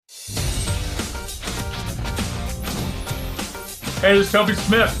Hey, this is Toby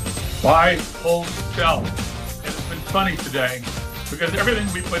Smith. Buy, hold, sell. And it's been funny today because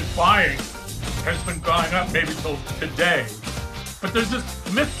everything we've been buying has been going up maybe till today. But there's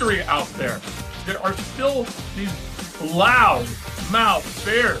this mystery out there. There are still these loud mouth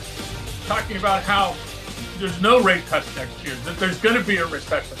bears talking about how there's no rate cuts next year, that there's going to be a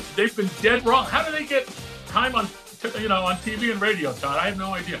recession. They've been dead wrong. How do they get time on TV and radio, Todd? I have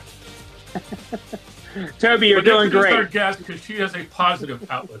no idea. Toby, you're doing great. Our guest because she has a positive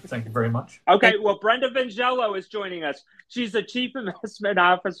outlook. Thank you very much. Okay, well, Brenda Vingiello is joining us. She's the Chief Investment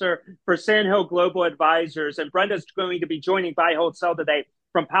Officer for Sandhill Global Advisors, and Brenda's going to be joining Buy, Hold, Sell today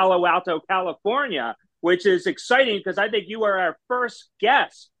from Palo Alto, California, which is exciting because I think you are our first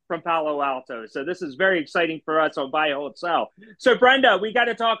guest from Palo Alto. So this is very exciting for us on Buy, Hold, Sell. So, Brenda, we got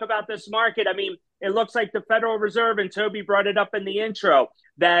to talk about this market. I mean, it looks like the Federal Reserve, and Toby brought it up in the intro,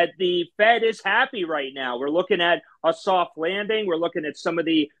 that the Fed is happy right now. We're looking at a soft landing. We're looking at some of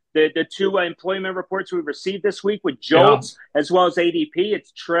the two employment reports we've received this week with JOLTS as well as ADP.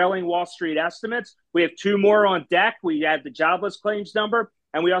 It's trailing Wall Street estimates. We have two more on deck. We have the jobless claims number,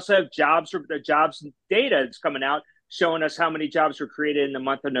 and we also have the jobs data that's coming out showing us how many jobs were created in the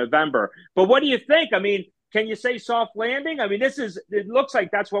month of November. But what do you think? I mean, can you say soft landing? I mean, it looks like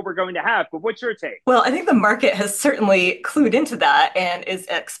that's what we're going to have, but what's your take? Well, I think the market has certainly clued into that and is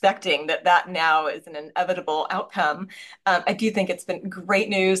expecting that now is an inevitable outcome. I do think it's been great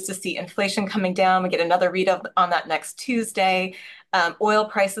news to see inflation coming down. We get another read on that next Tuesday. Oil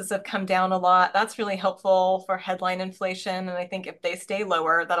prices have come down a lot. That's really helpful for headline inflation. And I think if they stay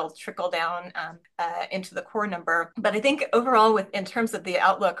lower, that'll trickle down into the core number. But I think overall, in terms of the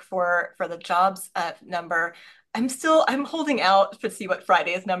outlook for the jobs number, I'm holding out to see what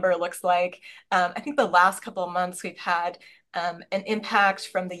Friday's number looks like. I think the last couple of months we've had an impact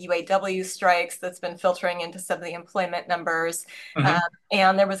from the UAW strikes that's been filtering into some of the employment numbers. Mm-hmm.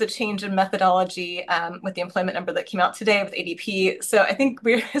 And there was a change in methodology with the employment number that came out today with ADP. So I think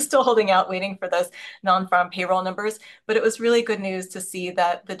we're still holding out, waiting for those non-farm payroll numbers. But it was really good news to see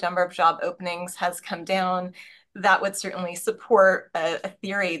that the number of job openings has come down. That would certainly support a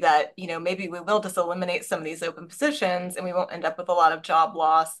theory that, maybe we will just eliminate some of these open positions and we won't end up with a lot of job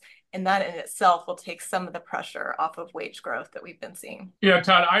loss. And that in itself will take some of the pressure off of wage growth that we've been seeing. Yeah,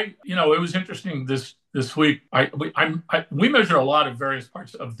 Todd, it was interesting this week. We measure a lot of various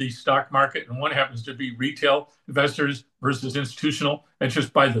parts of the stock market, and one happens to be retail investors versus institutional, and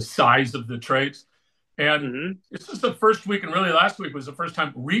just by the size of the trades. And This is the first week, and really last week was the first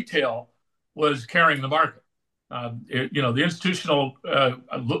time retail was carrying the market. The institutional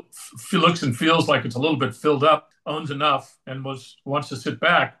looks and feels like it's a little bit filled up, owns enough, and wants to sit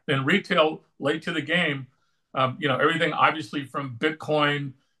back. Then retail, late to the game, everything obviously from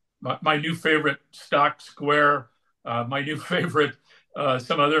Bitcoin, my new favorite stock, Square, my new favorite,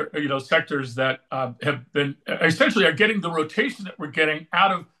 some other sectors that have been essentially are getting the rotation that we're getting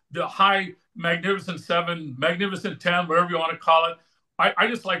out of the high Magnificent 7, Magnificent 10, whatever you want to call it. I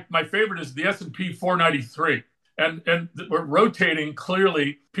just like, my favorite is the S&P 493. And we're rotating.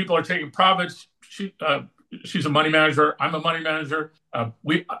 Clearly, people are taking profits. She's a money manager. I'm a money manager.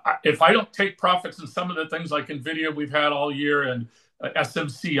 If I don't take profits in some of the things like NVIDIA we've had all year and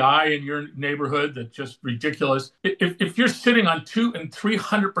SMCI in your neighborhood, that's just ridiculous. If you're sitting on 200% and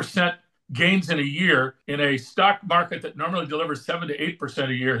 300% gains in a year in a stock market that normally delivers 7 to 8%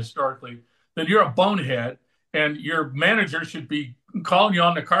 a year historically, then you're a bonehead, and your manager should be calling you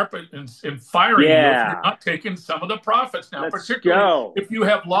on the carpet and firing you if you're not taking some of the profits now, particularly if you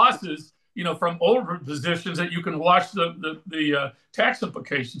have losses, from older positions that you can watch the tax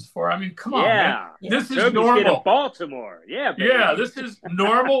implications for. I mean, come on, man. This is normal. Baltimore. Yeah, baby. Yeah, this is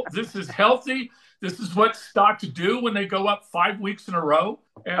normal. This is healthy. This is what stocks do when they go up 5 weeks in a row.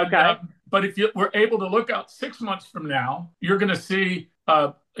 And, but if we're able to look out 6 months from now, you're going to see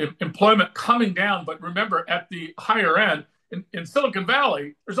employment coming down. But remember, at the higher end, in Silicon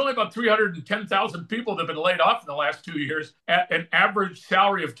Valley, there's only about 310,000 people that have been laid off in the last 2 years at an average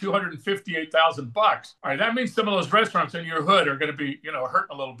salary of $258,000. All right, that means some of those restaurants in your hood are going to be,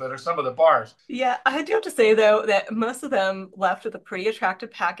 hurting a little bit, or some of the bars. Yeah, I do have to say, though, that most of them left with a pretty attractive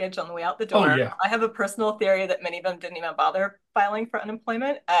package on the way out the door. Oh, yeah. I have a personal theory that many of them didn't even bother filing for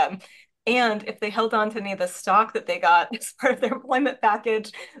unemployment. And if they held on to any of the stock that they got as part of their employment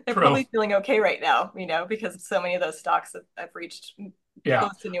package, they're probably feeling okay right now, because so many of those stocks have reached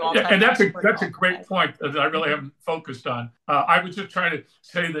close to new all-time. And that's a great point that I really haven't focused on. I was just trying to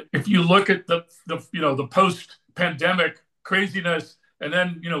say that if you look at the post-pandemic craziness and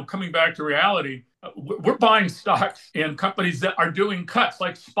then, coming back to reality, we're buying stocks in companies that are doing cuts,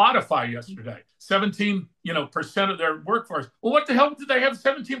 like Spotify yesterday, 17% of their workforce. Well, what the hell did they have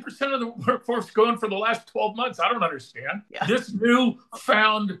 17% of the workforce going for the last 12 months? I don't understand. Yeah. This new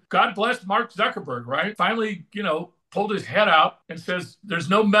found, God bless Mark Zuckerberg, right? Finally, pulled his head out and says, there's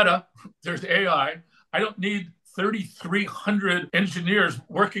no meta, there's AI. I don't need 3,300 engineers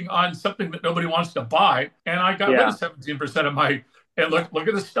working on something that nobody wants to buy. And I got rid of 17% of my, and look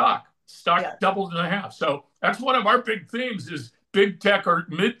at the stock. Stock doubled in half. So that's one of our big themes is big tech or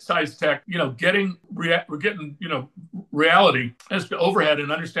mid-sized tech, we're getting reality as to overhead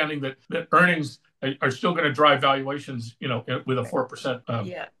and understanding that earnings are still going to drive valuations, with a 4%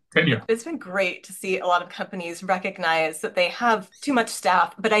 10-year. It's been great to see a lot of companies recognize that they have too much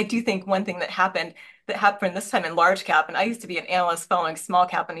staff. But I do think one thing that happened this time in large cap, and I used to be an analyst following small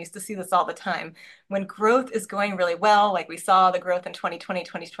cap and used to see this all the time. When growth is going really well, like we saw the growth in 2020,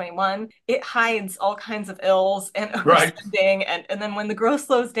 2021, it hides all kinds of ills and overspending. Right. And then when the growth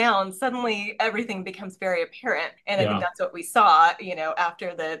slows down, suddenly everything becomes very apparent. And I think that's what we saw,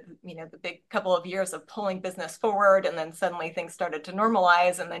 after the big couple of years of pulling business forward, and then suddenly things started to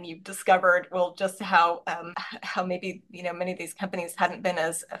normalize. And then you discovered, well, just how maybe, many of these companies hadn't been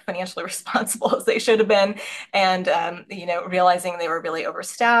as financially responsible as they should have been. And, realizing they were really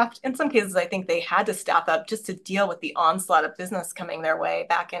overstaffed. In some cases, I think they had to staff up just to deal with the onslaught of business coming their way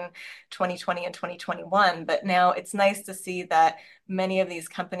back in 2020 and 2021. But now it's nice to see that many of these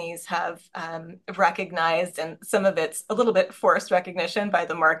companies have recognized, and some of it's a little bit forced recognition by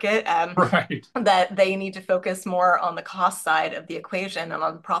the market, that they need to focus more on the cost side of the equation and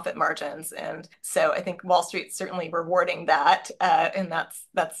on profit margins. And so I think Wall Street's certainly rewarding that, and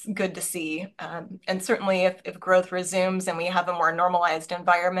that's good to see. And certainly if growth resumes and we have a more normalized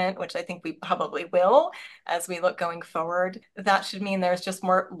environment, which I think we probably will as we look going forward, that should mean there's just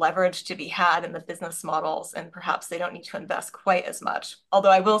more leverage to be had in the business models, and perhaps they don't need to invest quite as much.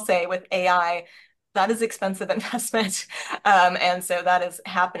 Although I will say with AI, that is expensive investment. And so that is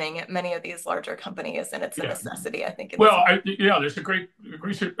happening at many of these larger companies, and it's a necessity, I think. There's a great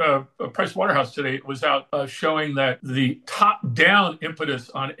research, Price Waterhouse today was out showing that the top-down impetus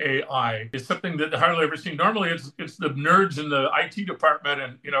on AI is something that hardly ever seen. Normally, it's the nerds in the IT department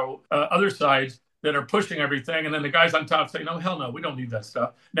and, other sides that are pushing everything. And then the guys on top say, no, hell no, we don't need that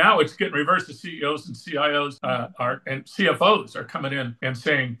stuff. Now it's getting reversed. The CEOs and CIOs and CFOs are coming in and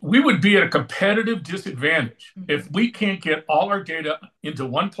saying, we would be at a competitive disadvantage if we can't get all our data into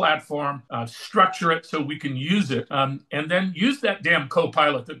one platform, structure it so we can use it, and then use that damn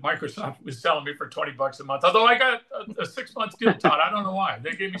Copilot that Microsoft was selling me for $20 a month. Although I got a 6-month deal, Todd. I don't know why.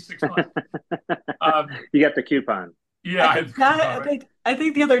 They gave me 6 months. You got the coupon. Yeah, I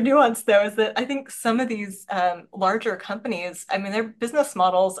think the other nuance, though, is that I think some of these larger companies, their business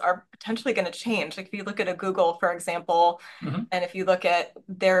models are potentially going to change. Like if you look at a Google, for example, and if you look at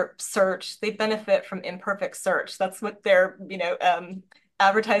their search, they benefit from imperfect search. That's what their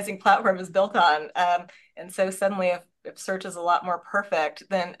advertising platform is built on. And so suddenly, if search is a lot more perfect,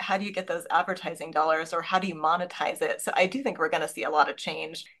 then how do you get those advertising dollars, or how do you monetize it? So I do think we're going to see a lot of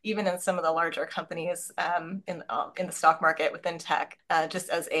change, even in some of the larger companies in the stock market within tech, just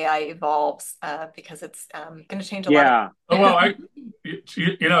as AI evolves, because it's going to change a lot. Well, I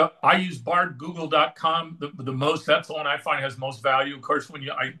use bardgoogle.com the most. That's the one I find has most value. Of course, when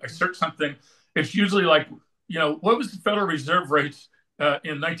I search something, it's usually like, what was the Federal Reserve rates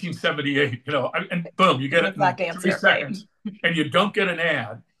in 1978, and boom, you get it in 3 seconds, and you don't get an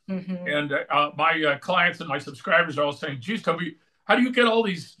ad. And my clients and my subscribers are all saying, geez, Toby, how do you get all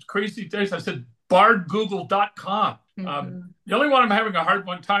these crazy days? I said, bardgoogle.com. The only one I'm having a hard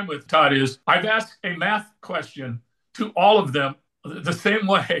time with, Todd, is I've asked a math question to all of them the same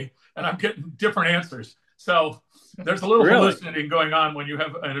way, and I'm getting different answers. So there's a little hallucinating going on when you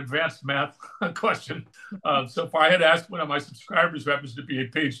have an advanced math question. So if I had asked one of my subscribers who happens to be a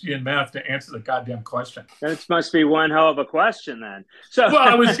PhD in math to answer the goddamn question. That must be one hell of a question then. So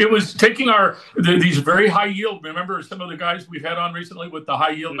well, it was taking these very high yield. Remember some of the guys we've had on recently with the high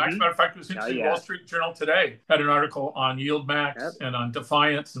yield max? Matter of fact, it was interesting. Wall Street Journal today had an article on yield max and on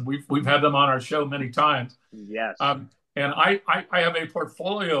Defiance, and we've had them on our show many times. Yes. And I have a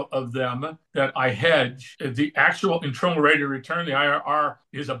portfolio of them that I hedge. The actual internal rate of return, the IRR,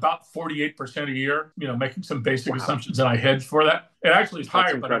 is about 48% a year, making some basic assumptions, and I hedge for that. It actually is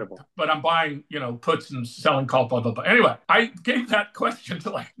higher, but I'm buying, puts and selling call, blah, blah, blah. Anyway, I gave that question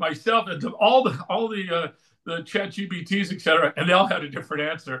to myself and to all the chat GPTs, et cetera, and they all had a different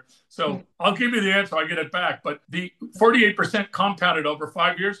answer. So I'll give you the answer, I get it back. But the 48% compounded over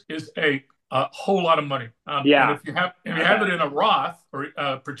 5 years is a whole lot of money. And if you have it in a Roth, or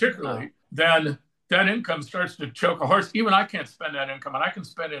particularly, then that income starts to choke a horse, even I can't spend that income, and I can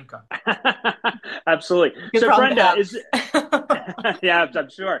spend income. Absolutely. Good So, problem to Brenda, is have. yeah, I'm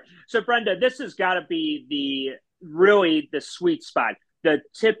sure. So, Brenda, this has got to be really the sweet spot, the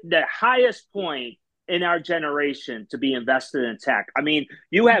highest point in our generation to be invested in tech. I mean,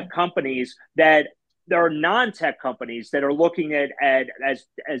 you have companies that there are non-tech companies that are looking at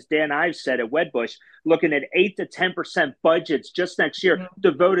as Dan Ives said at Wedbush, looking at 8 to 10% budgets just next year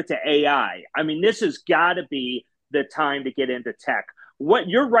devoted to AI. I mean, this has got to be the time to get into tech. What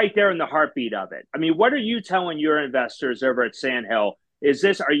you're right there in the heartbeat of it. I mean, what are you telling your investors over at Sandhill?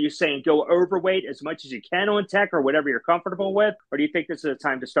 Are you saying go overweight as much as you can on tech or whatever you're comfortable with? Or do you think this is a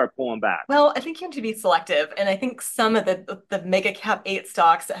time to start pulling back? Well, I think you have to be selective. And I think some of the mega cap 8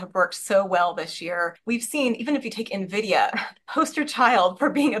 stocks that have worked so well this year, we've seen, even if you take NVIDIA, poster child for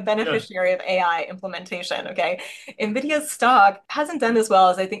being a Yes. beneficiary of AI implementation. Okay. NVIDIA's stock hasn't done as well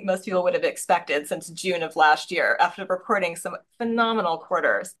as I think most people would have expected since June of last year after reporting some phenomenal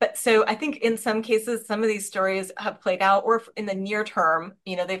quarters. But so I think in some cases, some of these stories have played out, or in the near term,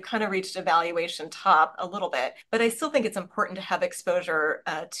 they've kind of reached a valuation top a little bit. But I still think it's important to have exposure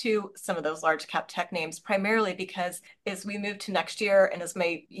to some of those large cap tech names, primarily because as we move to next year and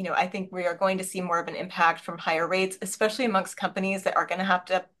I think we are going to see more of an impact from higher rates, especially amongst companies that are going to have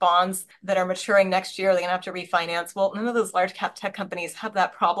to have bonds that are maturing next year. They're going to have to refinance. Well, none of those large cap tech companies have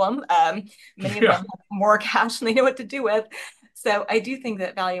that problem. Many of them Yeah. have more cash than they know what to do with. So I do think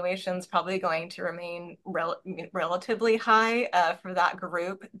that valuation is probably going to remain relatively high for that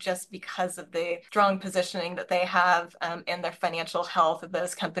group, just because of the strong positioning that they have and their financial health of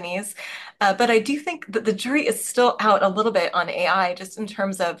those companies. But I do think that the jury is still out a little bit on AI, just in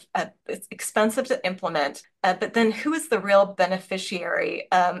terms of it's expensive to implement. But then who is the real beneficiary?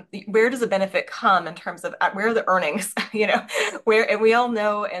 Where does the benefit come in terms of where are the earnings? And we all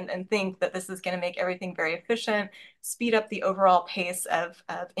know and think that this is going to make everything very efficient, speed up the overall pace of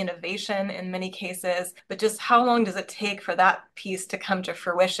innovation in many cases, but just how long does it take for that piece to come to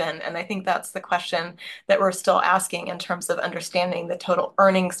fruition? And I think that's the question that we're still asking in terms of understanding the total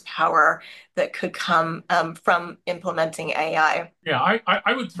earnings power that could come from implementing AI. Yeah,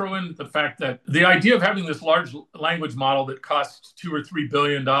 I would throw in the fact that the idea of having this large language model that costs $2 or $3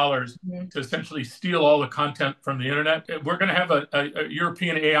 billion to essentially steal all the content from the internet. We're going to have a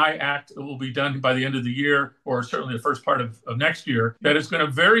European AI Act that will be done by the end of the year, or certainly the first part of next year, that is going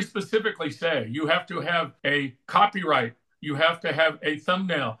to very specifically say you have to have a copyright, you have to have a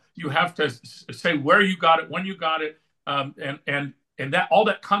thumbnail, you have to say where you got it, when you got it, and that all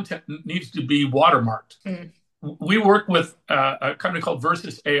that content needs to be watermarked. We work with a company called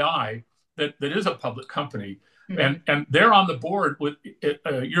Versus AI that is a public company, and they're on the board with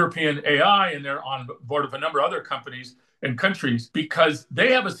European AI, and they're on board of a number of other companies and countries, because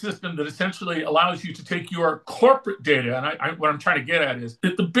they have a system that essentially allows you to take your corporate data. And what I'm trying to get at is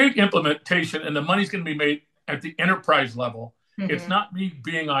that the big implementation and the money's going to be made at the enterprise level. It's not me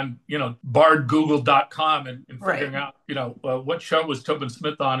being on, bardgoogle.com and figuring out, what show was Tobin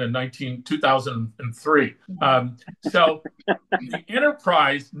Smith on in 2003. So the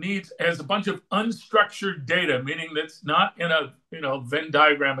enterprise has a bunch of unstructured data, meaning that's not in a, Venn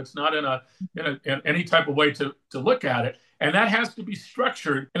diagram. It's not in any type of way to look at it. And that has to be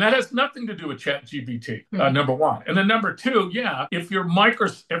structured. And that has nothing to do with ChatGPT, number one. And then number two, if you're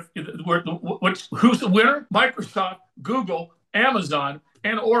Microsoft, who's the winner? Microsoft, Google, Amazon,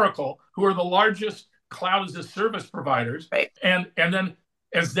 and Oracle, who are the largest cloud as a service providers. Right. And then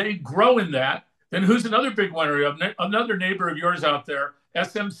as they grow in that, then who's another big winner? Another neighbor of yours out there,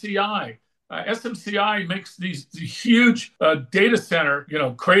 SMCI. SMCI makes these huge data center,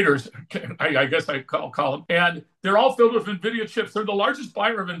 craters, I guess I call them, and they're all filled with NVIDIA chips. They're the largest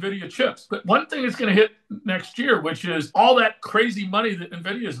buyer of NVIDIA chips. But one thing that's going to hit next year, which is all that crazy money that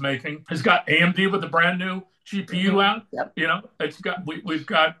NVIDIA is making, has got AMD with a brand new GPU out. Yep. We've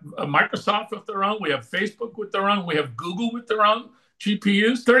got Microsoft with their own. We have Facebook with their own. We have Google with their own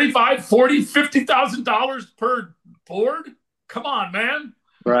GPUs. $35,000, $40,000, $50,000 per board. Come on, man.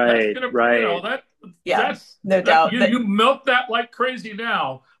 Right. That's no doubt. You milk that like crazy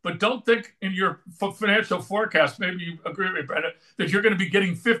now, but don't think in your financial forecast, maybe you agree with me, Brenda, that you're going to be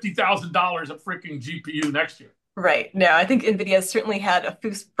getting $50,000 a freaking GPU next year. Right. No, I think NVIDIA certainly had a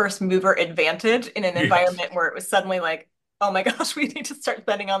first mover advantage in an environment where it was suddenly like, oh my gosh, we need to start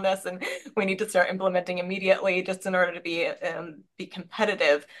spending on this and we need to start implementing immediately just in order to be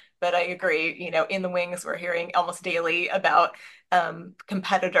competitive. But I agree, in the wings, we're hearing almost daily about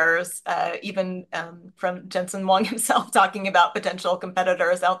competitors, even from Jensen Huang himself talking about potential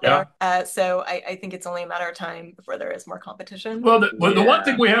competitors out there. So I think it's only a matter of time before there is more competition. Well, the one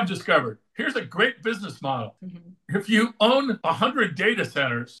thing we have discovered, here's a great business model. Mm-hmm. If you own 100 data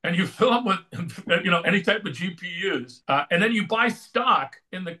centers and you fill them with any type of GPUs, and then you buy stock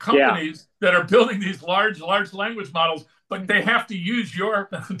in the companies that are building these large language models, but they have to use your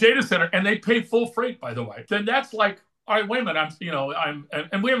data center and they pay full freight, by the way, then that's like, all right, wait a minute.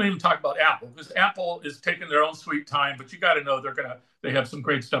 And we haven't even talked about Apple, because Apple is taking their own sweet time, but you got to know they have some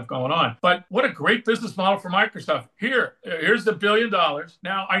great stuff going on. But what a great business model for Microsoft. Here's the $1 billion.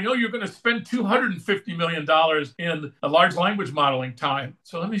 Now, I know you're going to spend $250 million in a large language modeling time.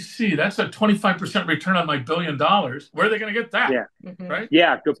 So let me see. That's a 25% return on my $1 billion. Where are they going to get that? Yeah. Mm-hmm. Right?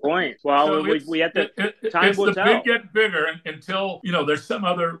 Yeah, good point. Well, So we have to, time will tell. Big get bigger until, there's some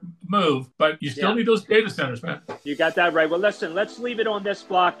other move, but you still need those data centers, man. You got that right. Well, listen, let's leave it on this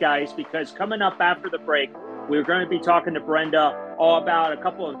block, guys, because coming up after the break, we're going to be talking to Brenda all about a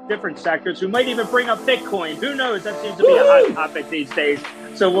couple of different sectors. We might even bring up Bitcoin. Who knows? That seems to be a hot topic these days.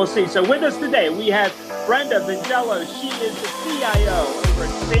 So we'll see. So with us today, we have Brenda Vingiello. She is the CIO over at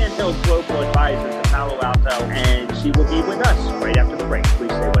Sandhill Global Advisors in Palo Alto, and she will be with us right after the break.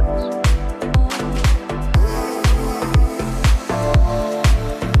 Please stay with us.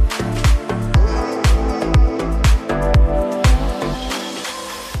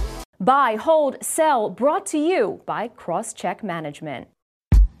 Buy, hold, sell, brought to you by Crosscheck Management.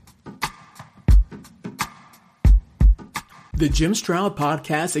 The Jim Stroud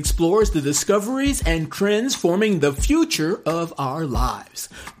Podcast explores the discoveries and trends forming the future of our lives.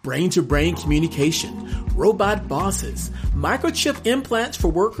 Brain-to-brain communication, robot bosses, microchip implants for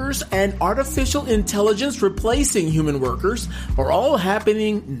workers, and artificial intelligence replacing human workers are all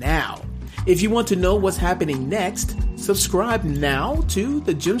happening now. If you want to know what's happening next, subscribe now to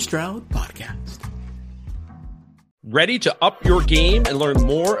the Jim Stroud Podcast. Ready to up your game and learn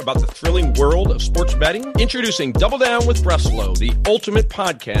more about the thrilling world of sports betting? Introducing Double Down with Breslow, the ultimate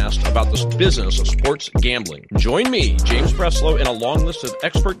podcast about the business of sports gambling. Join me, James Breslow, and a long list of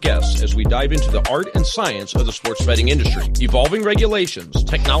expert guests as we dive into the art and science of the sports betting industry. Evolving regulations,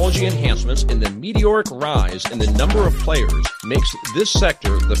 technology enhancements, and the meteoric rise in the number of players makes this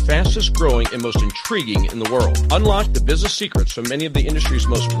sector the fastest growing and most intriguing in the world. Unlock the business secrets from many of the industry's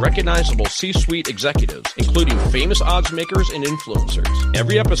most recognizable C-suite executives, including famous odds makers and influencers.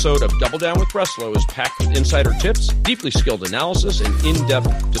 Every episode of Double Down with Breslow is packed with insider tips, deeply skilled analysis, and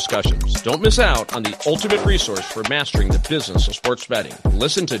in-depth discussions. Don't miss out on the ultimate resource for mastering the business of sports betting.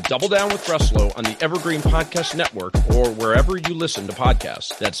 Listen to Double Down with Breslow on the Evergreen Podcast Network or wherever you listen to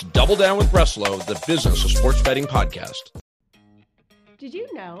podcasts. That's Double Down with Breslow, the business of sports betting podcast. Did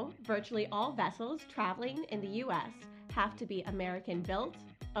you know virtually all vessels traveling in the U.S. have to be American-built,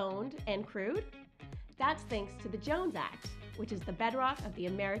 owned, and crewed? That's thanks to the Jones Act, which is the bedrock of the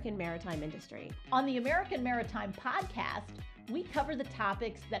American maritime industry. On the American Maritime Podcast, we cover the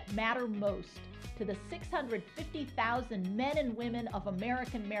topics that matter most to the 650,000 men and women of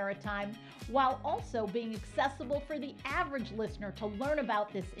American maritime, while also being accessible for the average listener to learn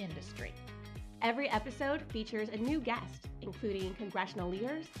about this industry. Every episode features a new guest, including congressional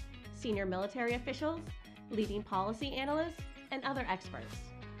leaders, senior military officials, leading policy analysts, and other experts.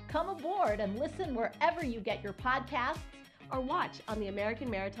 Come aboard and listen wherever you get your podcasts or watch on the American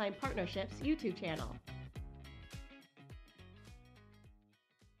Maritime Partnerships YouTube channel.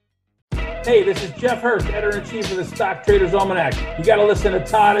 Hey, this is Jeff Hurst, editor-in-chief of the Stock Traders Almanac. You got to listen to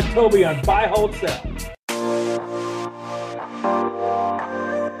Todd and Toby on Buy, Hold, Sell.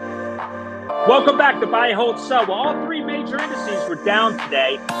 Welcome back to Buy, Hold, Sell. Well, all three major indices were down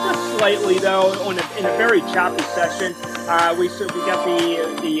today, just slightly though, in a very choppy session. We got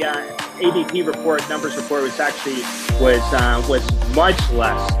the ADP report, numbers report, which actually was much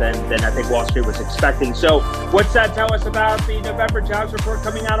less than I think Wall Street was expecting. So, what's that tell us about the November jobs report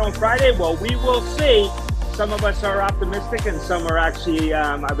coming out on Friday? Well, we will see. Some of us are optimistic, and some are actually,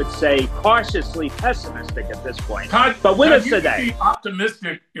 I would say, cautiously pessimistic at this point. Todd, but with us you today, could be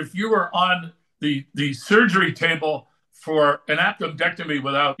optimistic if you were on the surgery table for an appendectomy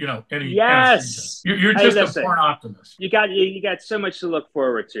without, any. Yes, you're just a born optimist. You got so much to look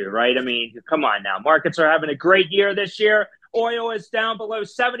forward to, right? I mean, come on now. Markets are having a great year this year. Oil is down below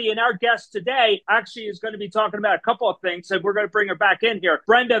 70. And our guest today actually is going to be talking about a couple of things. So we're going to bring her back in here.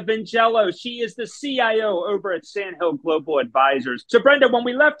 Brenda Vingiello, she is the CIO over at Sandhill Global Advisors. So Brenda, when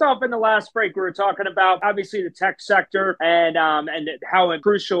we left off in the last break, we were talking about obviously the tech sector and how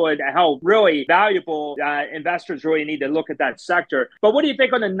crucial and how really valuable investors really need to look at that sector. But what do you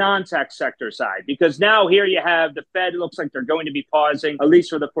think on the non-tech sector side? Because now here you have the Fed looks like they're going to be pausing, at least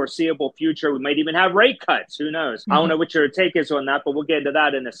for the foreseeable future. We might even have rate cuts. Who knows? I don't know what your take is on that, but we'll get into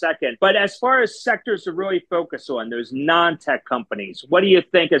that in a second. But as far as sectors to really focus on, those non-tech companies, what do you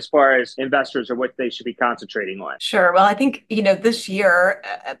think as far as investors or what they should be concentrating on? Sure. Well, I think, this year,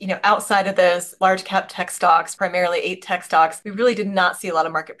 outside of those large cap tech stocks, primarily 8 tech stocks, we really did not see a lot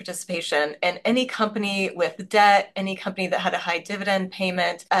of market participation. And any company with debt, any company that had a high dividend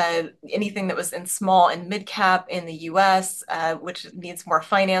payment, anything that was in small and mid cap in the US, which needs more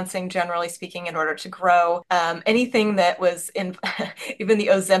financing, generally speaking, in order to grow, anything that was in even the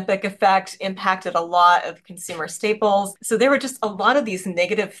Ozempic effect impacted a lot of consumer staples. So there were just a lot of these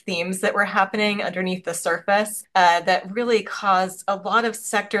negative themes that were happening underneath the surface that really caused a lot of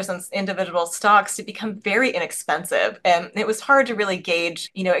sectors and individual stocks to become very inexpensive. And it was hard to really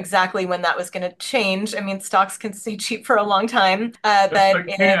gauge, exactly when that was going to change. I mean, stocks can stay cheap for a long time, but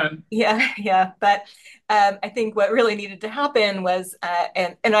I think what really needed to happen was,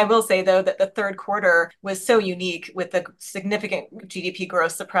 and I will say though that the third quarter was so unique with the significant GDP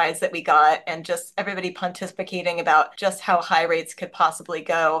growth surprise that we got, and just everybody pontificating about just how high rates could possibly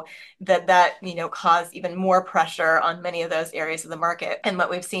go, that caused even more pressure on many of those areas of the market. And what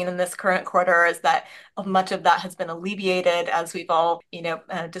we've seen in this current quarter is that much of that has been alleviated as we've all,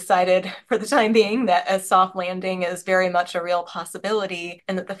 decided for the time being that a soft landing is very much a real possibility,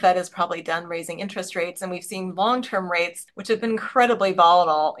 and that the Fed is probably done raising interest rates. And we've seen long-term rates, which have been incredibly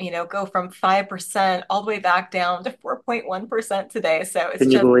volatile, go from 5% all the way back down to 4.1% today. So it's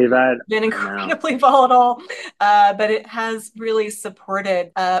Can you believe that? Been incredibly volatile, but it has really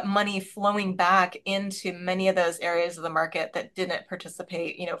supported money flowing back into many of those areas of the market that didn't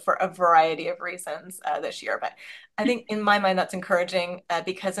participate, for a variety of reasons this year. But I think in my mind, that's encouraging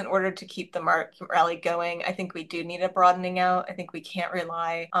because in order to keep the market rally going, I think we do need a broadening out. I think we can't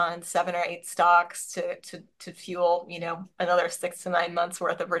rely on 7 or 8 stocks to fuel, another 6 to 9 months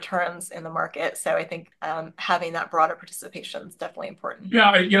worth of returns in the market. So I think having that broader participation is definitely important.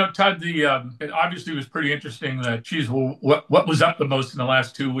 Yeah, Todd, it obviously was pretty interesting that, what was up the most in the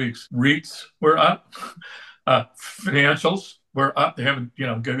last 2 weeks? REITs were up, financials were up. They haven't,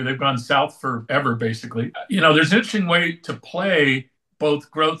 they've gone south forever, basically. There's an interesting way to play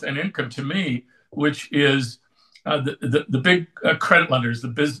both growth and income to me, which is the big credit lenders, the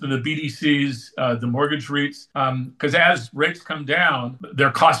BDCs, the mortgage REITs, because as rates come down,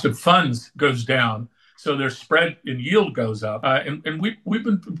 their cost of funds goes down. So their spread in yield goes up. And we've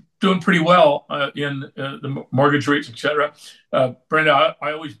been doing pretty well in the mortgage REITs, et cetera. Brenda,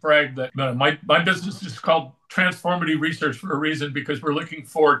 I always brag that my business is called Transformative Research for a reason, because we're looking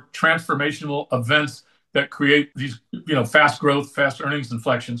for transformational events that create these, fast growth, fast earnings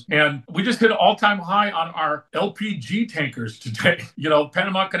inflections. And we just hit an all-time high on our LPG tankers today.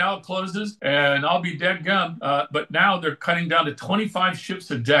 Panama Canal closes, and I'll be dead gum. But now they're cutting down to 25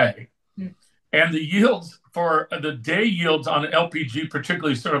 ships a day. And the yields for the day yields on LPG,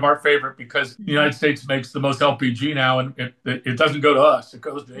 particularly, sort of our favorite, because the United States makes the most LPG now, and it doesn't go to us. It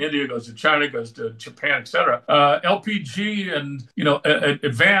goes to India, goes to China, goes to Japan, et cetera. LPG and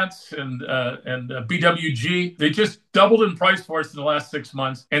Advance and BWG, they just doubled in price for us in the last 6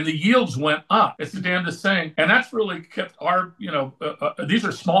 months, and the yields went up. It's the damnedest thing, and that's really kept our these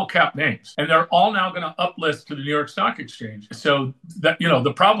are small cap names, and they're all now going to uplist to the New York Stock Exchange. So that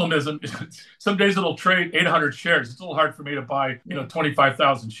the problem isn't some days it'll trade 800 shares. It's a little hard for me to buy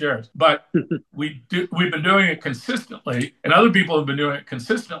 25,000 shares, but we've been doing it consistently, and other people have been doing it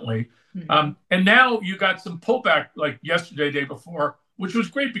consistently. And now you got some pullback like yesterday, day before, which was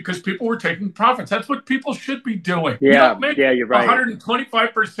great because people were taking profits. That's what people should be doing. Yeah, you're right.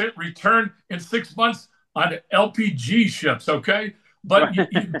 125% return in 6 months on LPG ships, okay? But you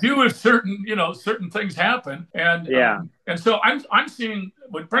do if certain things happen, and so I'm seeing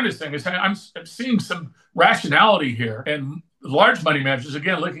what Brenda's saying is I'm seeing some rationality here, and large money managers,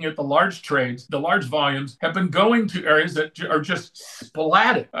 again, looking at the large trades, the large volumes, have been going to areas that are just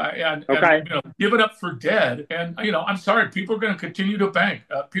splatted and given up for dead. And, I'm sorry, people are going to continue to bank.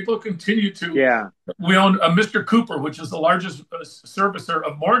 People continue to. We own Mr. Cooper, which is the largest servicer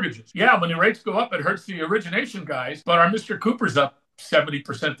of mortgages. Yeah, when the rates go up, it hurts the origination guys, but our Mr. Cooper's up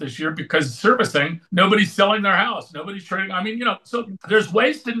 70% this year because servicing, nobody's selling their house. Nobody's trading. I mean, so there's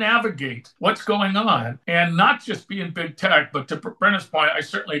ways to navigate what's going on and not just be in big tech. But to Brenda's point, I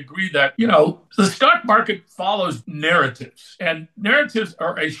certainly agree that, the stock market follows narratives, and narratives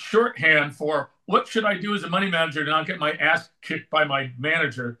are a shorthand for what should I do as a money manager to not get my ass kicked by my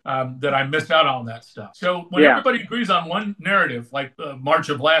manager that I missed out on that stuff. So when everybody agrees on one narrative, like May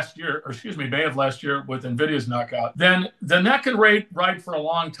of last year with NVIDIA's knockout, then that can ride for a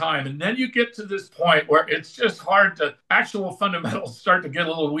long time. And then you get to this point where it's just hard to actual fundamentals start to get a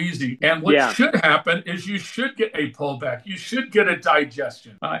little wheezy. And what should happen is you should get a pullback. You should get a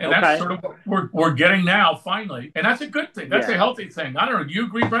digestion. And that's sort of what we're getting now, finally. And that's a good thing. That's a healthy thing. I don't know. Do you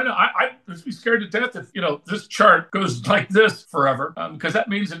agree, Brenda? I would be scared to death if this chart goes like this forever, because that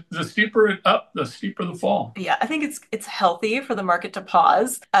means that the steeper it up, the steeper the fall. Yeah, I think it's healthy for the market to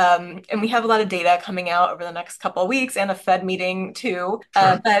pause, and we have a lot of data coming out over the next couple of weeks and a Fed meeting too.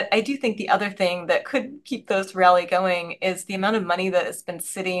 But I do think the other thing that could keep those rally going is the amount of money that has been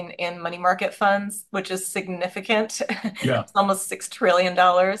sitting in money market funds, which is significant. Yeah, it's almost $6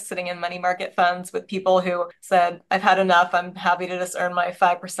 trillion sitting in money market funds with people who said, "I've had enough. I'm happy to just earn my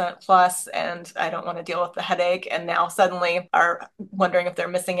 5% plus, and I don't want to deal with the headache," and now suddenly are wondering if they're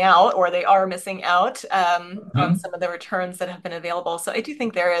missing out, or they are missing out on some of the returns that have been available. So I do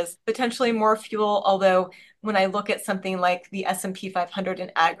think there is potentially more fuel, although when I look at something like the S&P 500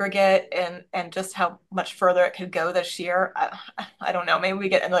 in aggregate and just how much further it could go this year, I don't know, maybe we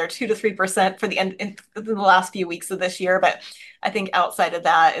get another 2 to 3% for the end in the last few weeks of this year, but I think outside of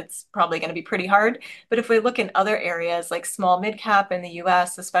that, it's probably going to be pretty hard. But if we look in other areas like small mid cap in the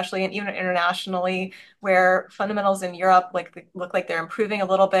US, especially, and even internationally, where fundamentals in Europe look like they're improving a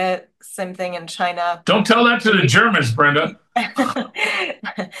little bit, same thing in China. Don't tell that to the Germans, Brenda. They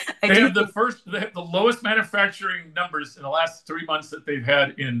have the lowest manufacturing numbers in the last 3 months that they've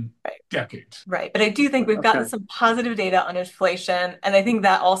had in decades. Right. But I do think we've gotten some positive data on inflation. And I think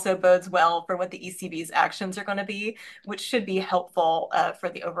that also bodes well for what the ECB's actions are going to be, which should be helpful for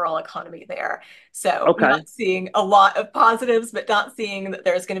the overall economy there. So we're not seeing a lot of positives, but not seeing that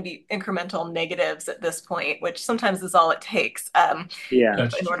there's going to be incremental negatives at this point, which sometimes is all it takes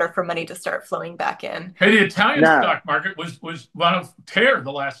in order for money to start flowing back in. Hey, the Italian stock market was on a tear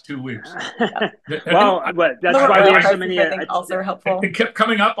the last 2 weeks. Well, that's why we have so many. I think also are helpful. It kept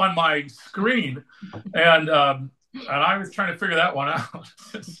coming up on my screen, and I was trying to figure that one out.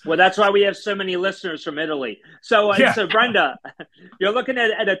 Well, that's why we have so many listeners from Italy. So, so Brenda, you're looking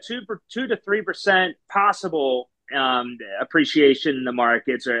at a 2 to 3% possible appreciation in the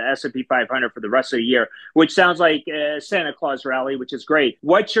markets, or S&P 500 for the rest of the year, which sounds like Santa Claus rally, which is great.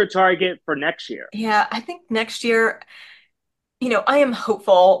 What's your target for next year? Yeah, I think next year, I am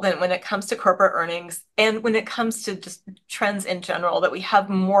hopeful that when it comes to corporate earnings and when it comes to just trends in general, that we have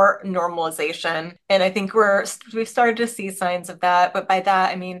more normalization. And I think we've started to see signs of that. But by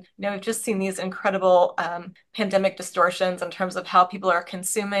that, I mean, we've just seen these incredible pandemic distortions in terms of how people are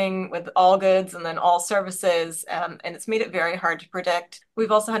consuming with all goods and then all services. And it's made it very hard to predict.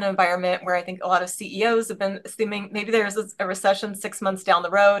 We've also had an environment where I think a lot of CEOs have been assuming maybe there's a recession 6 months down the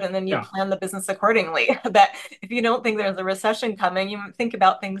road, and then you plan the business accordingly. But if you don't think there's a recession coming, you think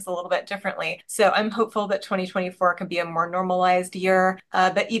about things a little bit differently. So I'm hopeful that 2024 can be a more normalized year.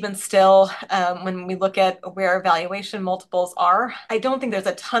 But even still, when we look at where valuation multiples are, I don't think there's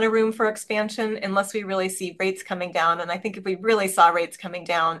a ton of room for expansion unless we really see rates coming down. And I think if we really saw rates coming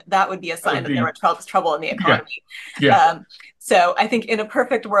down, that would be a sign that there was trouble in the economy. So I think in a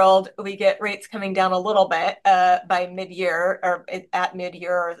perfect world, we get rates coming down a little bit by mid-year, or at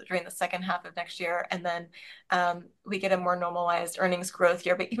mid-year, or during the second half of next year. And then we get a more normalized earnings growth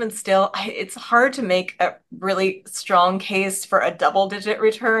year. But even still, it's hard to make a really strong case for a double-digit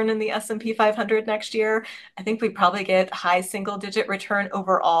return in the S&P 500 next year. I think we probably get high single-digit return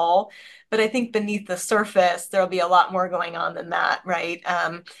overall. But I think beneath the surface, there'll be a lot more going on than that, right?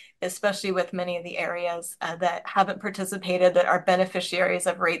 Especially with many of the areas that haven't participated, that are beneficiaries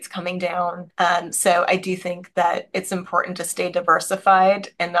of rates coming down. So I do think that it's important to stay diversified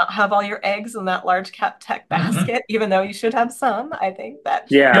and not have all your eggs in that large cap tech basket, even though you should have some. I think that.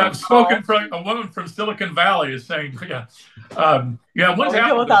 I've spoken from a woman from Silicon Valley is saying, we deal with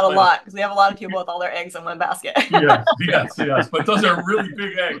that a lot because we have a lot of people with all their eggs in one basket. yes. But those are really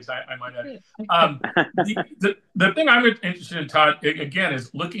big eggs, I might add. The thing I'm interested in, Todd, again,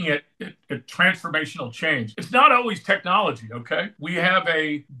 is looking at transformational change. It's not always technology, okay? We have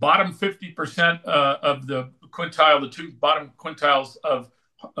a bottom 50% of the quintile, the two bottom quintiles of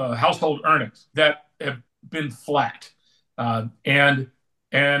household earnings that have been flat.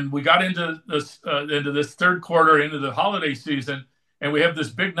 And we got into this third quarter, into the holiday season, and we have this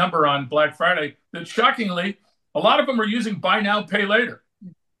big number on Black Friday that shockingly, a lot of them are using buy now, pay later.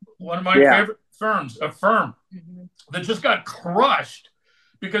 One of my favorite firms, a firm that just got crushed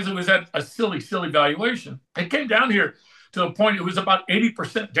because it was at a silly valuation. It came down here to the point it was about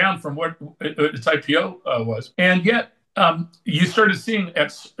 80% down from what its IPO was. And yet you started seeing at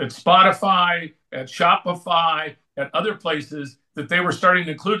Spotify, at Shopify, at other places that they were starting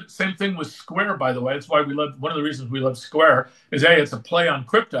to include it. Same thing with Square, by the way. That's why one of the reasons we love Square is it's a play on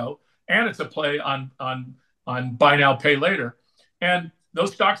crypto and it's a play on buy now, pay later. And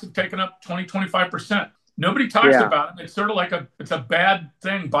those stocks have taken up 20-25%. Nobody talks about it. It's sort of like it's a bad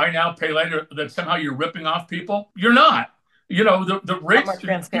thing, buy now, pay later, that somehow you're ripping off people. You're not. The rates more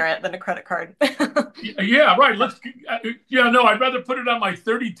transparent than a credit card. Yeah, right. I'd rather put it on my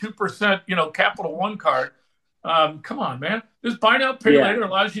 32%, Capital One card. Come on, man. This buy now, pay later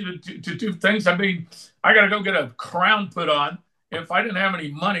allows you to do things. I mean, I got to go get a crown put on. If I didn't have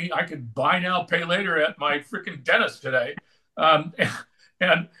any money, I could buy now, pay later at my freaking dentist today.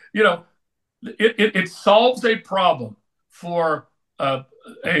 It solves a problem for a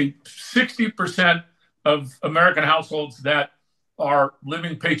 60% of American households that are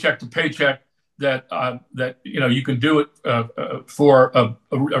living paycheck to paycheck. That you can do it for a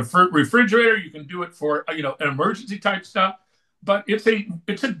refrigerator, you can do it for an emergency type stuff, but it's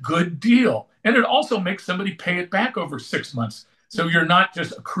a good deal, and it also makes somebody pay it back over 6 months. So you're not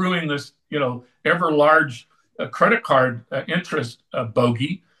just accruing this ever large credit card interest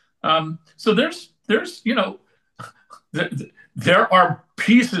bogey. So there are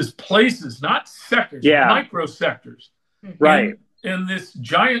places, not sectors, micro sectors, right, in this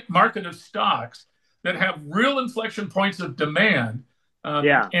giant market of stocks that have real inflection points of demand. And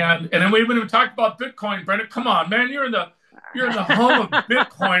then we haven't even talked about Bitcoin, Brenda. Come on, man, you're in the home of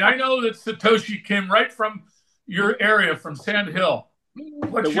Bitcoin. I know that Satoshi came right from your area, from Sand Hill.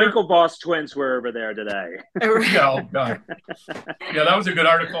 The Winklevoss twins were over there today. Yeah, oh God. Yeah, that was a good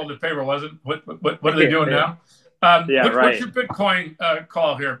article in the paper, wasn't it? What are they doing now? What's your Bitcoin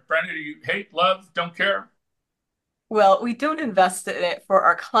call here, Brenda? Do you hate, love, don't care? Well, we don't invest in it for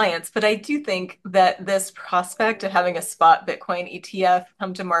our clients, but I do think that this prospect of having a spot Bitcoin ETF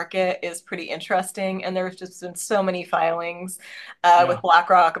come to market is pretty interesting. And there's just been so many filings with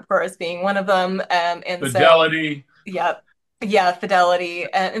BlackRock, of course, being one of them. And Fidelity. Fidelity.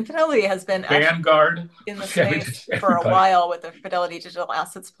 And Fidelity has been Vanguard in the space for a while with the Fidelity Digital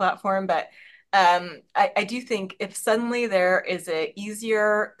Assets platform. But I do think if suddenly there is an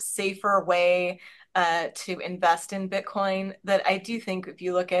easier, safer way to invest in Bitcoin, that I do think if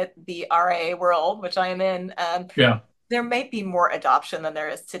you look at the RIA world, which I am in, there might be more adoption than there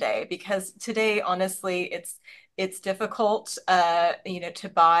is today, because today, honestly, it's difficult,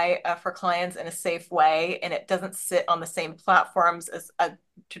 to buy for clients in a safe way, and it doesn't sit on the same platforms as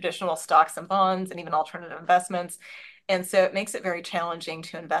traditional stocks and bonds and even alternative investments. And so it makes it very challenging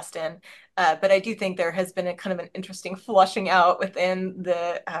to invest in. But I do think there has been a kind of an interesting flushing out within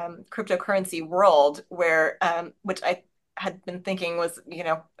the cryptocurrency world, where which I had been thinking was,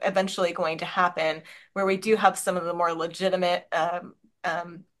 eventually going to happen, where we do have some of the more legitimate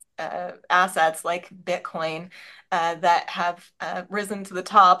assets like Bitcoin that have risen to the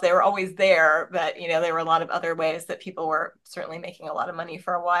top. They were always there, but there were a lot of other ways that people were certainly making a lot of money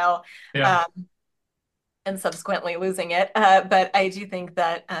for a while. And subsequently losing it. But I do think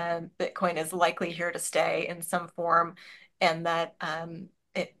that Bitcoin is likely here to stay in some form, and that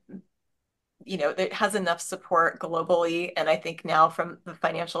it has enough support globally. And I think now from the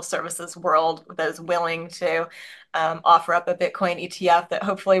financial services world that is willing to offer up a Bitcoin ETF, that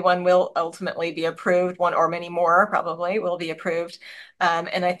hopefully one will ultimately be approved, one or many more probably will be approved.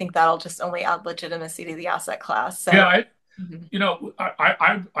 And I think that'll just only add legitimacy to the asset class. So, I've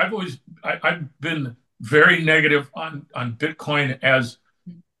been very negative on Bitcoin as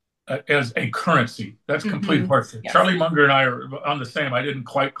a currency. That's complete horseshit. Yes. Charlie Munger and I are on the same. I didn't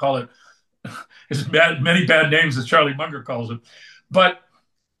quite call it as many bad names as Charlie Munger calls it, but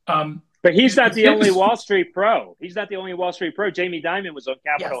he's not the only Wall Street pro. He's not the only Wall Street pro. Jamie Dimon was on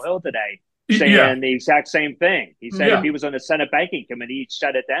Capitol Hill today saying the exact same thing. He said if he was on the Senate Banking Committee, he'd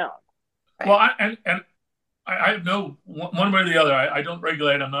shut it down. Right. Well, I have no one way or the other. I don't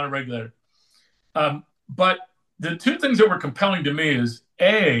regulate. I'm not a regulator. But the two things that were compelling to me is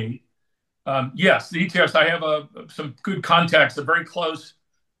yes, the ETFs. I have some good contacts. They're very close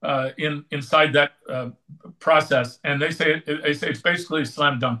inside that process, and they say it's basically a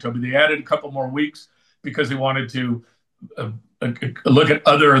slam dunk, Toby. They added a couple more weeks because they wanted to look at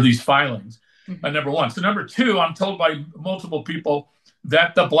other of these filings. Number one. So number two, I'm told by multiple people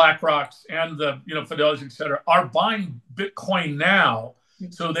that the BlackRocks and the Fidelities, et cetera, are buying Bitcoin now,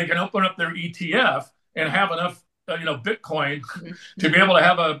 so they can open up their ETF and have enough Bitcoin to be able to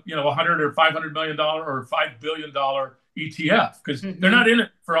have a $100 or $500 million or $5 billion ETF, because they're not in it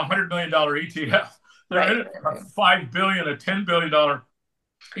for $100 million ETF. They're in it for $5 billion, a $10 billion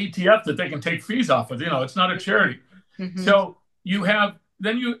ETF that they can take fees off of. It's not a charity. So you have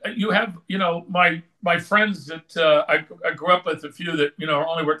my friends that I grew up with, a few that are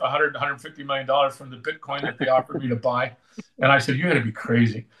only worth $150 million from the Bitcoin that they offered me to buy, and I said, you got to be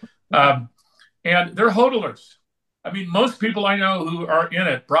crazy. And they're hodlers. I mean, most people I know who are in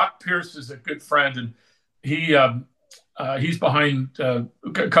it. Brock Pierce is a good friend, and he's behind a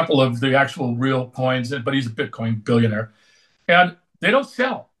couple of the actual real coins, but he's a Bitcoin billionaire. And they don't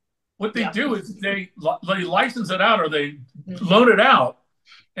sell. What they do is they license it out, or they loan it out.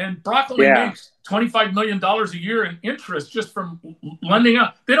 And Brock only makes $25 million a year in interest just from lending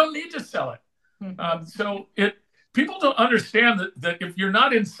out. They don't need to sell it. So people don't understand that if you're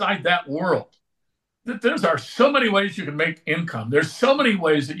not inside that world, that there are so many ways you can make income. There's so many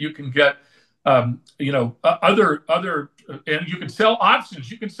ways that you can get, other, and you can sell options.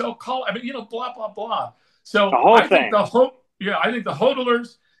 You can sell call. I mean, blah blah blah. So I think the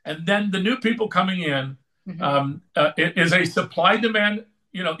hodlers, and then the new people coming in, it is a supply demand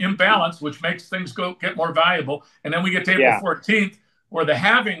imbalance, which makes things get more valuable. And then we get to April 14th, where the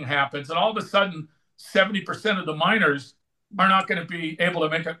halving happens, and all of a sudden 70% of the miners are not going to be able to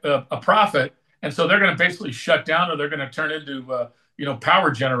make a profit. And so they're going to basically shut down, or they're going to turn into,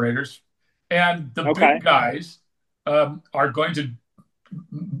 power generators. And the big guys are going to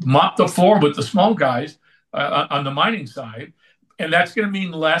mop the floor with the small guys on the mining side. And that's going to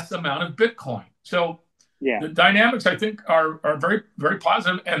mean less amount of Bitcoin. So the dynamics, I think, are very, very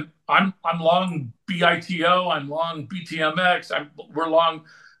positive. And I'm long BITO, I'm long BTMX, we're long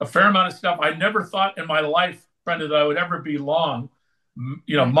a fair amount of stuff. I never thought in my life, Brenda, that I would ever be long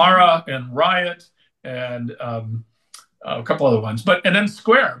Mara and Riot and a couple other ones, and then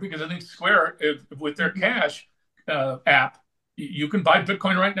Square, because I think Square, with their cash app, you can buy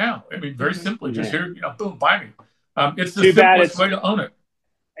Bitcoin right now. I mean, very simply, just here, boom, buy me. It's the simplest way to own it.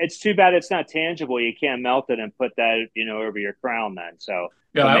 It's too bad it's not tangible. You can't melt it and put that, over your crown then. So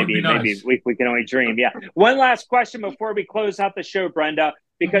maybe we can only dream. Yeah. One last question before we close out the show, Brenda,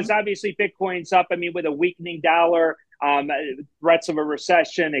 because obviously Bitcoin's up. I mean, with a weakening dollar, threats of a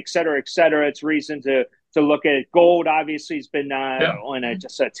recession, et cetera, it's reason to look at gold. Obviously, has been on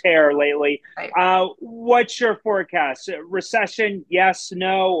just a tear lately. What's your forecast? Recession, yes,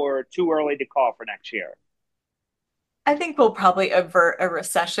 no, or too early to call for next year? I think we'll probably avert a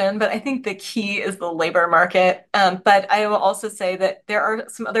recession, but I think the key is the labor market. But I will also say that there are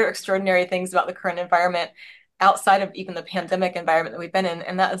some other extraordinary things about the current environment outside of even the pandemic environment that we've been in.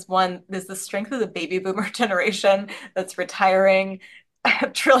 And that is one, there's the strength of the baby boomer generation that's retiring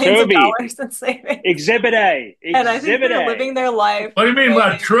trillions of dollars in savings. Exhibit A. And I think they're living their life. What do you mean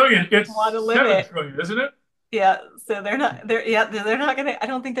by a trillion? It's 7 trillion, isn't it? Yeah. So they're not going to, I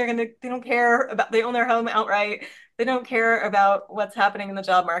don't think they don't care about, they own their home outright. They don't care about what's happening in the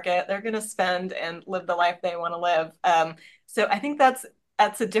job market. They're going to spend and live the life they want to live. So I think that's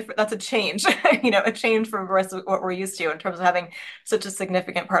a change, a change from the rest of what we're used to in terms of having such a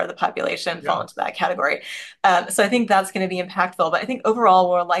significant part of the population fall into that category. So I think that's going to be impactful. But I think overall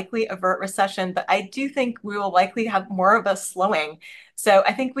we'll likely avert recession, but I do think we will likely have more of a slowing. So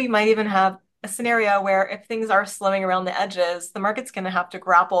I think we might even have a scenario where if things are slowing around the edges, the market's going to have to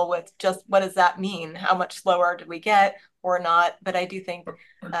grapple with just what does that mean? How much slower did we get or not? But I do think...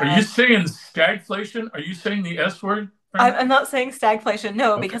 Are you saying stagflation? Are you saying the S word? I'm not saying stagflation,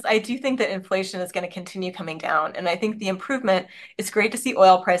 no, because I do think that inflation is going to continue coming down. And I think the improvement, it's great to see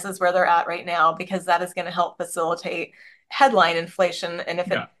oil prices where they're at right now, because that is going to help facilitate headline inflation. And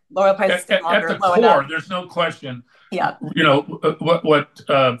if oil prices stay longer at the low core, enough, there's no question. Yeah.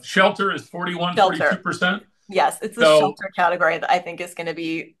 Shelter is 42%? Yes, it's the shelter category that I think is going to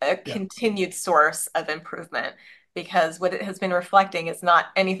be a continued source of improvement, because what it has been reflecting is not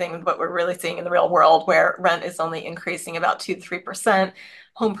anything what we're really seeing in the real world, where rent is only increasing about 2-3%.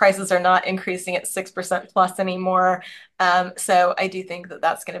 Home prices are not increasing at 6% plus anymore. So I do think that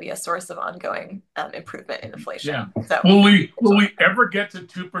that's going to be a source of ongoing improvement in inflation. Yeah. So, will we ever get to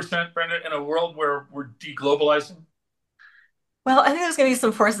 2%, Brenda, in a world where we're deglobalizing? Well, I think there's going to be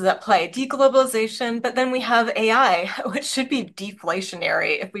some forces at play. Deglobalization, but then we have AI, which should be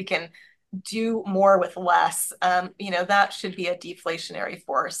deflationary if we can do more with less. That should be a deflationary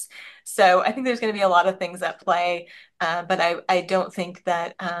force. So I think there's going to be a lot of things at play, but I don't think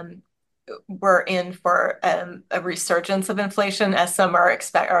that we're in for a resurgence of inflation, as some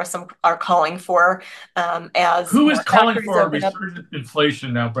are calling for. As who is calling factories for a open up. resurgent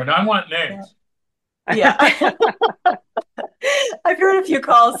inflation now, Brenda? I want names. Yeah. I've heard a few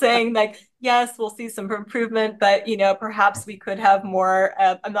calls saying like, yes, we'll see some improvement, but perhaps we could have more.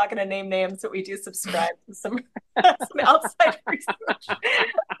 I'm not going to name names, but we do subscribe to some outside research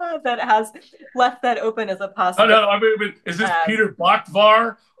that has left that open as a possibility. Oh, no, I mean, is this Peter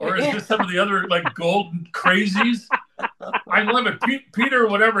Bachvar, or is this some of the other like golden crazies? I love it. Peter,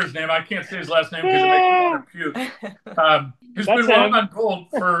 whatever his name, I can't say his last name because it makes me want to puke. He's been wrong on gold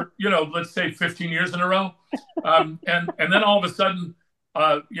for, let's say 15 years in a row. And then all of a sudden,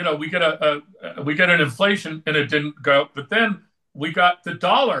 we get an inflation and it didn't go. But then we got the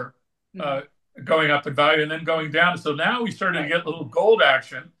dollar going up in value and then going down. So now we started to get a little gold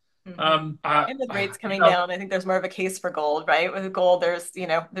action. And with rates coming down, I think there's more of a case for gold, right? With gold, there's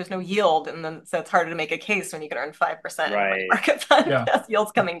no yield, and then so it's harder to make a case when you can earn 5% in money market fund. As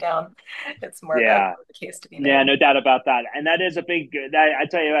yields coming down, it's more of a case to be made. Yeah, no doubt about that. And that is a big. I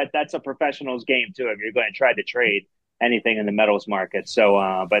tell you what, that's a professional's game too. If you're going to try to trade anything in the metals market,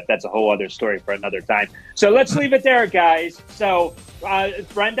 so but that's a whole other story for another time. So let's leave it there, guys. So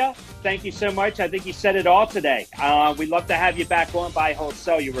Brenda, thank you so much. I think you said it all today. We'd love to have you back on Buy, Hold,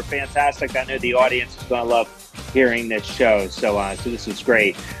 Sell. You were fantastic. I know the audience is going to love hearing this show. So this is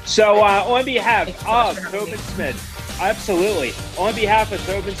great. So on behalf of Tobin Smith, absolutely. On behalf of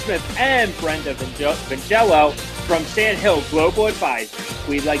Tobin Smith and Brenda Vingiello from Sandhill Global Advisors,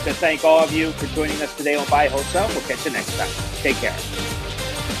 we'd like to thank all of you for joining us today on Buy, Hold, Sell. We'll catch you next time. Take care.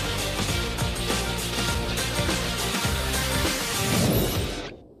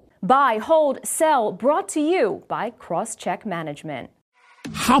 Buy, Hold, Sell, brought to you by Crosscheck Management.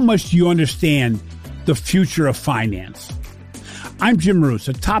 How much do you understand the future of finance? I'm Jim Roos,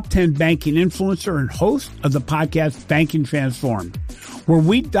 a top 10 banking influencer and host of the podcast Banking Transformed, where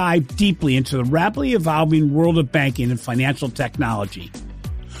we dive deeply into the rapidly evolving world of banking and financial technology.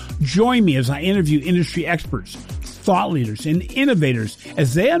 Join me as I interview industry experts, thought leaders, and innovators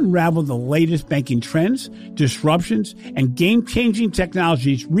as they unravel the latest banking trends, disruptions, and game-changing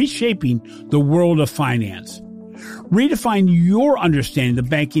technologies reshaping the world of finance. Redefine your understanding of the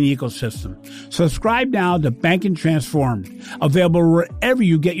banking ecosystem. Subscribe now to Banking Transformed, available wherever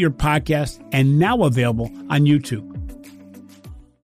you get your podcasts and now available on YouTube.